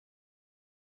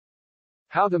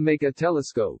How to make a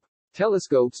telescope.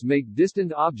 Telescopes make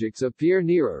distant objects appear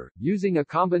nearer, using a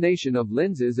combination of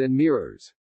lenses and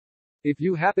mirrors. If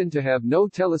you happen to have no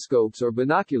telescopes or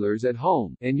binoculars at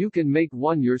home, and you can make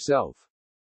one yourself,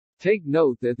 take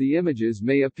note that the images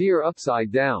may appear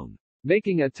upside down.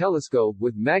 Making a telescope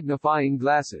with magnifying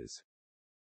glasses.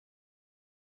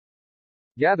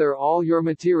 Gather all your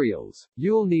materials.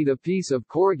 You'll need a piece of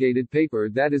corrugated paper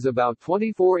that is about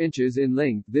 24 inches in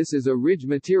length. This is a ridge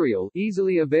material,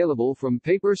 easily available from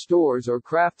paper stores or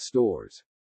craft stores.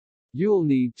 You'll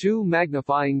need 2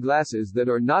 magnifying glasses that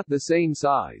are not the same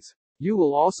size. You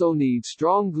will also need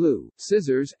strong glue,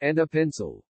 scissors, and a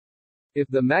pencil. If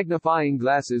the magnifying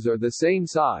glasses are the same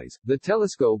size, the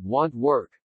telescope won't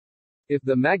work. If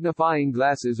the magnifying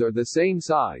glasses are the same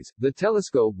size, the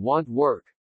telescope won't work.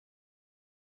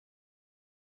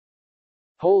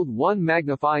 Hold one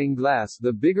magnifying glass,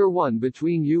 the bigger one,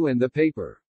 between you and the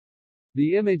paper.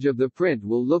 The image of the print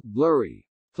will look blurry.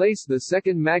 Place the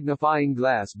second magnifying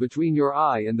glass between your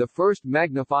eye and the first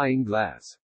magnifying glass.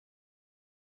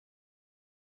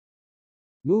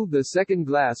 Move the second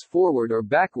glass forward or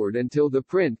backward until the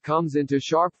print comes into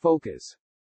sharp focus.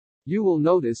 You will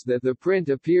notice that the print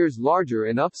appears larger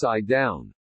and upside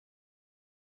down.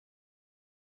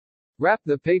 Wrap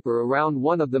the paper around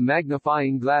one of the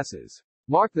magnifying glasses.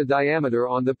 Mark the diameter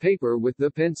on the paper with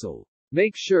the pencil.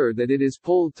 Make sure that it is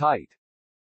pulled tight.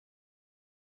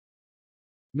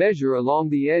 Measure along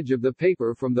the edge of the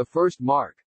paper from the first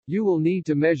mark. You will need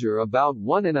to measure about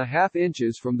 1.5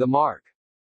 inches from the mark.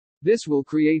 This will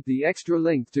create the extra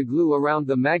length to glue around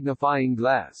the magnifying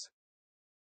glass.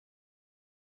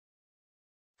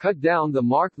 Cut down the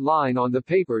marked line on the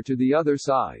paper to the other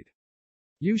side.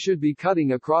 You should be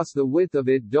cutting across the width of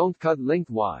it, don't cut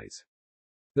lengthwise.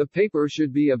 The paper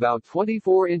should be about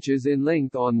 24 inches in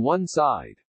length on one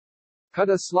side. Cut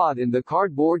a slot in the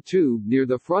cardboard tube near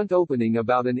the front opening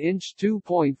about an inch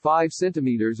 2.5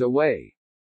 centimeters away.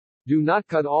 Do not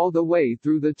cut all the way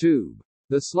through the tube.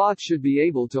 The slot should be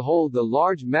able to hold the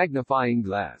large magnifying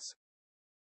glass.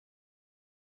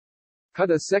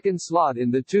 Cut a second slot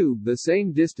in the tube the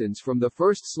same distance from the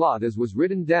first slot as was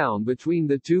written down between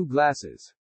the 2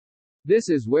 glasses. This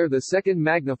is where the second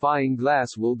magnifying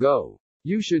glass will go.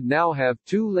 You should now have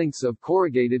 2 lengths of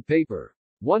corrugated paper.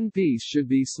 One piece should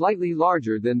be slightly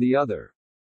larger than the other.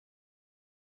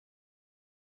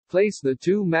 Place the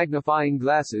 2 magnifying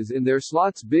glasses in their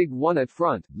slots, big one at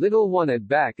front, little one at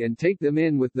back, and tape them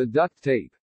in with the duct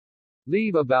tape.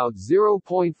 Leave about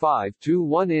 0.5 to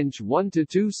 1 inch 1 to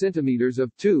 2 centimeters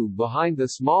of tube behind the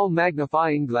small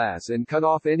magnifying glass and cut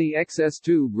off any excess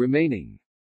tube remaining.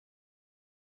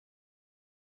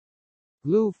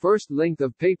 Glue first length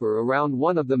of paper around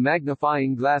one of the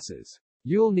magnifying glasses.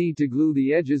 You'll need to glue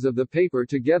the edges of the paper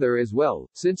together as well,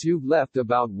 since you've left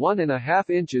about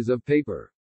 1.5 inches of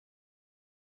paper.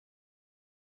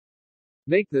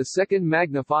 Make the second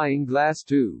magnifying glass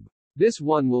tube. This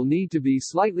one will need to be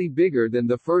slightly bigger than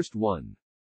the first one.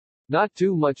 Not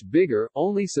too much bigger,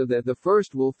 only so that the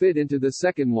first will fit into the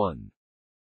second one.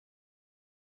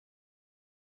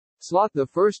 Slot the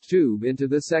first tube into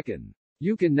the second.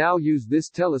 You can now use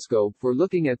this telescope for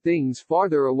looking at things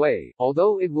farther away,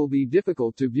 although it will be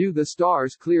difficult to view the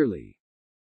stars clearly.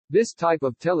 This type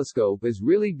of telescope is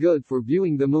really good for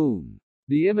viewing the moon.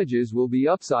 The images will be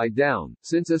upside down.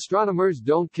 Since astronomers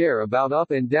don't care about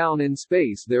up and down in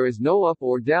space, there is no up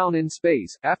or down in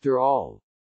space, after all.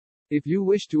 If you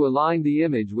wish to align the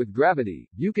image with gravity,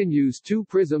 you can use 2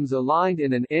 prisms aligned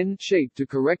in an N shape to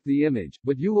correct the image,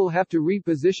 but you will have to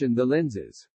reposition the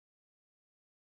lenses.